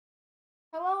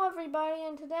Hello everybody,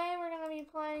 and today we're going to be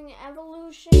playing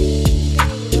Evolution Evade.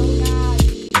 Oh god.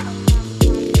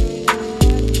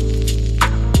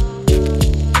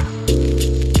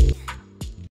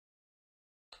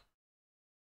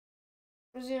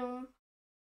 Resume.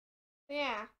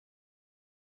 Yeah.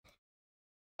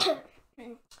 So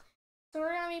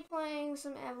we're going to be playing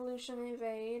some Evolution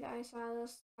Evade. I saw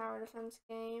this tower defense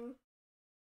game.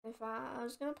 I thought I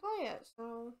was going to play it,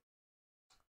 so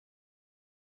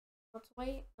let's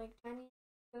wait like 10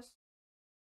 years.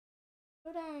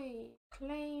 Should I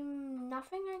claim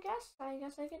nothing, I guess? I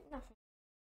guess I get nothing.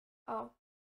 Oh.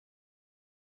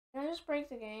 Did I just break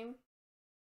the game?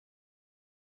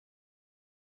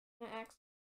 X.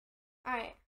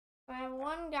 Alright. So I have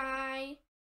one guy.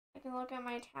 I can look at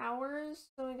my towers.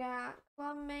 So we got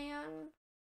Clubman.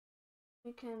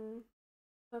 We can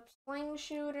flip Sling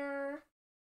Shooter.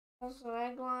 Also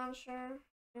Egg Launcher.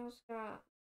 We also got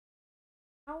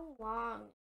how long?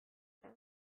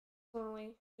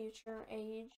 Only future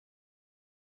age.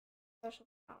 Special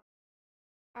power.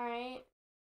 Alright.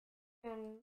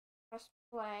 And press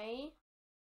play.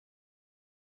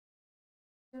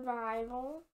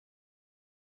 Survival.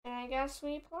 And I guess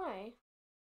we play.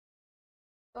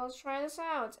 So let's try this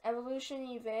out. It's Evolution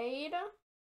Evade.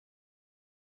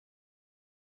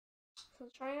 So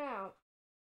let's try it out.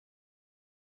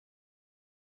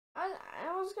 I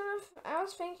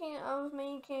was thinking of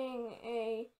making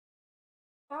a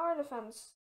tower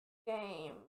defense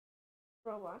game,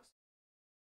 Roblox.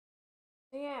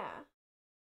 So yeah,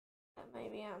 that may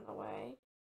be on the way.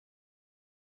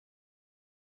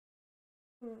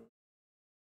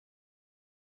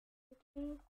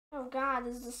 Oh god,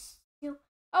 is this still?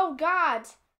 Oh god!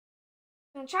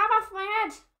 I'm gonna chop off my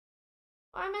head!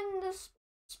 I'm in this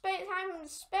space. I'm in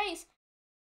space.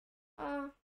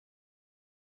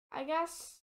 I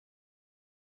guess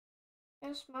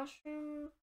mushroom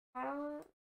palette.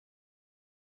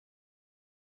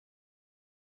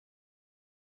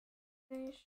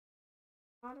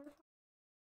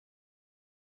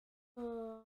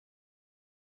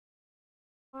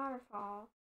 Waterfall.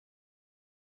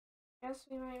 Guess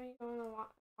we might be going to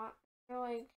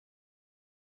like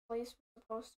place we're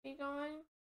supposed to be going.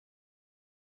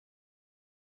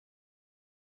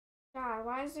 God,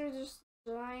 why is there just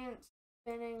giant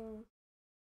spinning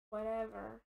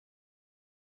whatever?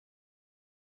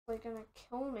 It's like gonna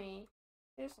kill me.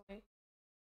 Seriously.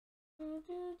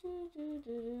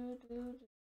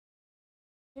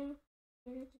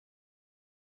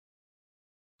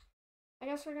 I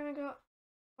guess we're gonna go.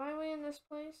 Why are we in this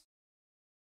place?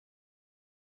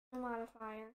 A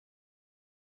modifier.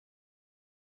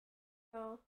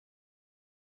 So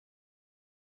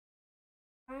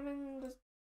I'm in this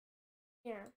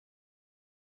here.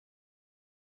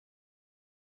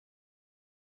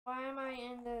 Why am I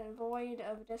in the void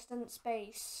of distant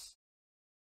space?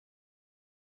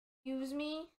 Excuse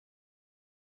me?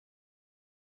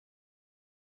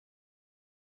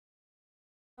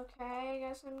 Okay, I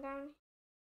guess I'm down.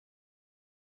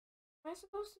 Am I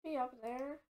supposed to be up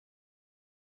there?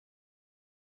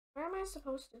 Where am I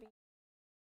supposed to be?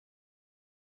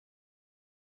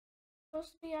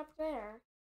 Supposed to be up there.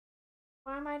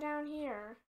 Why am I down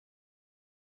here?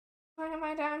 Why am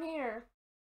I down here?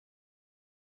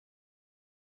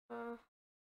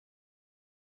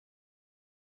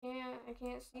 Yeah, I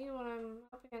can't see what I'm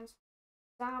up against.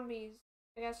 Zombies.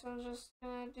 I guess I'm just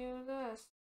gonna do this.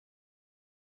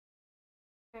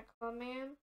 Got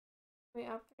Clubman. We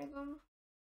upgrade them.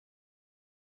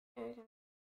 Yeah, we can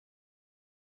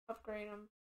upgrade them.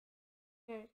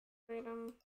 Okay, upgrade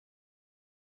them.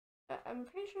 I'm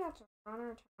pretty sure that's a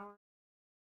runner tower.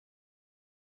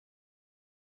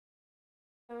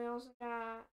 And we also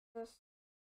got this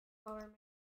lower.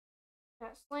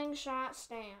 Got slingshot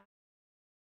stand.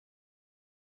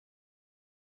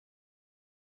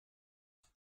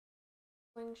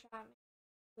 Slingshot.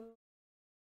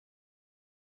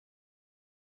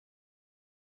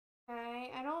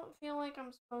 Okay, I don't feel like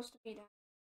I'm supposed to be down.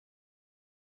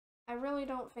 I really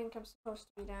don't think I'm supposed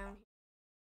to be down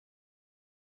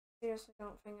here. Seriously,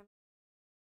 don't think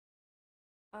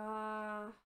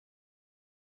I'm.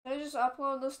 Should I just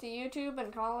upload this to YouTube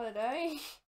and call it a day?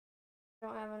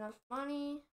 Don't have enough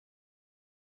money.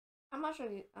 How much are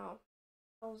these? Oh,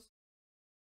 those.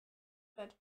 Good.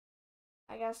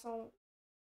 I guess I'll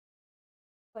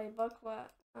play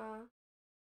booklet. I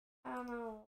don't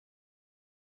know.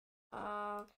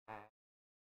 Okay.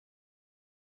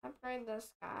 Upgrade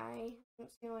this guy.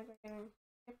 Doesn't seem like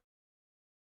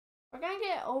we're gonna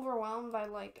get overwhelmed by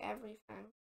like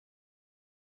everything.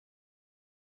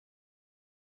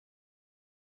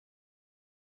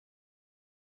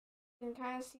 You can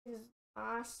kind of see his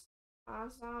Moss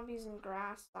zombies and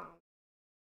grass zombies.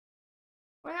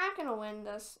 We're not gonna win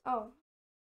this. Oh.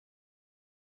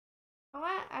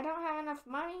 What? I don't have enough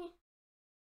money?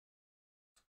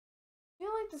 I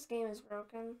feel like this game is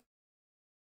broken.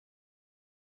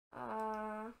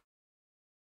 How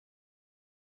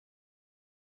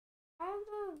do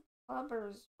the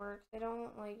clubbers work? They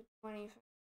don't, like, do anything.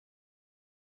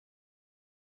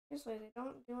 Seriously, they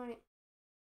don't do any.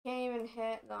 Can't even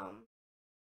hit them.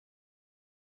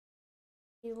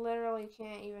 You literally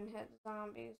can't even hit the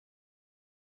zombies.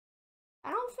 I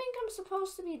don't think I'm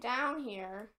supposed to be down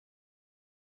here.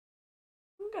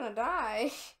 I'm gonna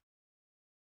die.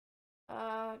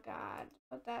 Oh, God.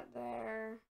 Put that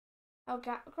there. Oh,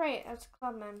 God. Great. That's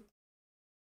Clubman.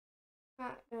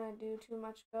 Not gonna do too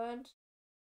much good.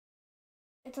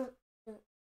 It's a...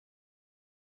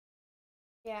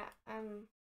 Yeah,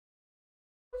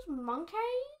 What's Monkey?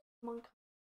 Monkey.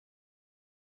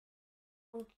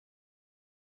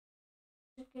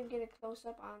 Just gonna get a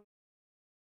close-up on...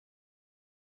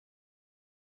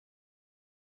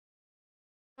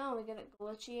 No, we get a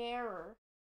glitchy error.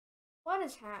 What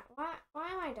is why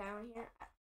am I down here?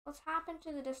 Let's hop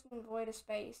into the distant void of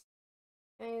space.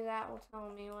 Maybe that will tell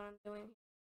me what I'm doing.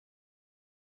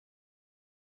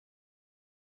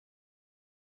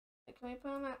 Can we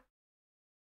put him at...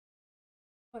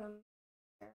 Put him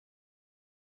there.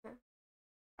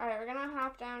 Alright, we're gonna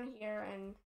hop down here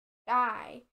and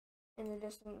die in the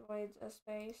distant voids of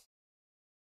space.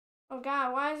 Oh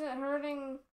god, why is it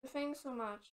hurting the thing so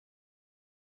much?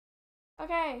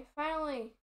 Okay,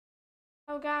 finally.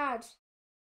 Oh god.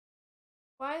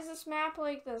 Why is this map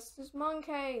like this? There's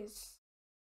monkeys.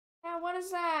 Yeah, what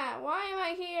is that? Why am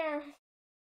I here?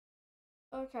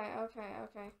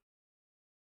 Okay.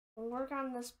 We'll work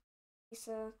on this piece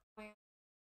of plant.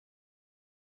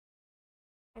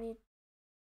 I need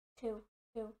two.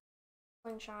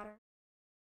 Slingshot her.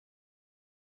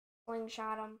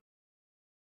 Slingshot him.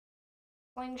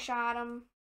 Slingshot him.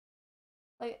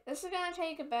 Like, this is gonna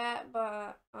take a bit,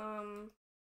 but,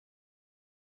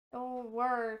 it'll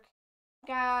work.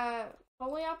 Got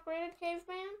fully upgraded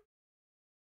caveman?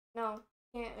 No,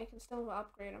 can't. We can still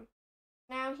upgrade him.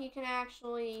 Now he can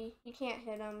actually, you can't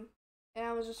hit him.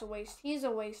 That was just a waste. He's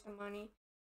a waste of money.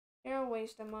 You're a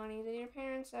waste of money. Did your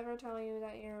parents ever tell you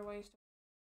that you're a waste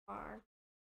of money?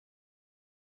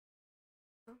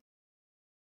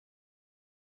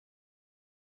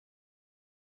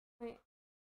 Wait.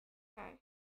 Okay.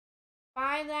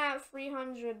 Buy that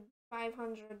 300,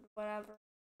 500, whatever.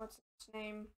 What's its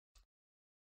name?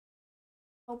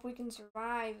 Hope we can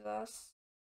survive this.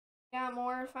 Got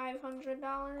more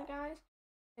 $500 guys?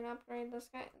 Can upgrade this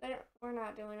guy. We're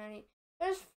not doing any.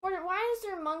 Why is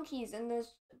there monkeys and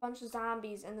there's a bunch of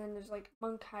zombies and then there's like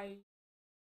monkey?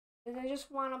 Did they just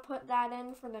want to put that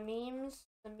in for the memes?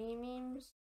 The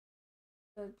memes?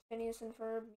 The Phineas and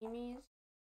Ferb memes?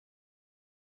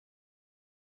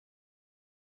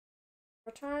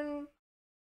 Return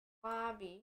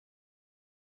lobby.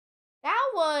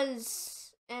 That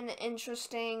was an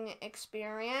interesting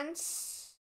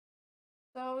experience.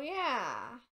 So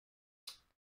yeah.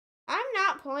 I'm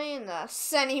not playing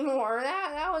this anymore.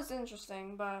 That was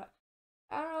interesting, but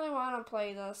I don't really want to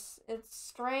play this. It's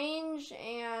strange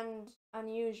and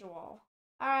unusual.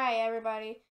 Alright,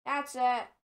 everybody. That's it.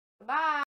 Bye.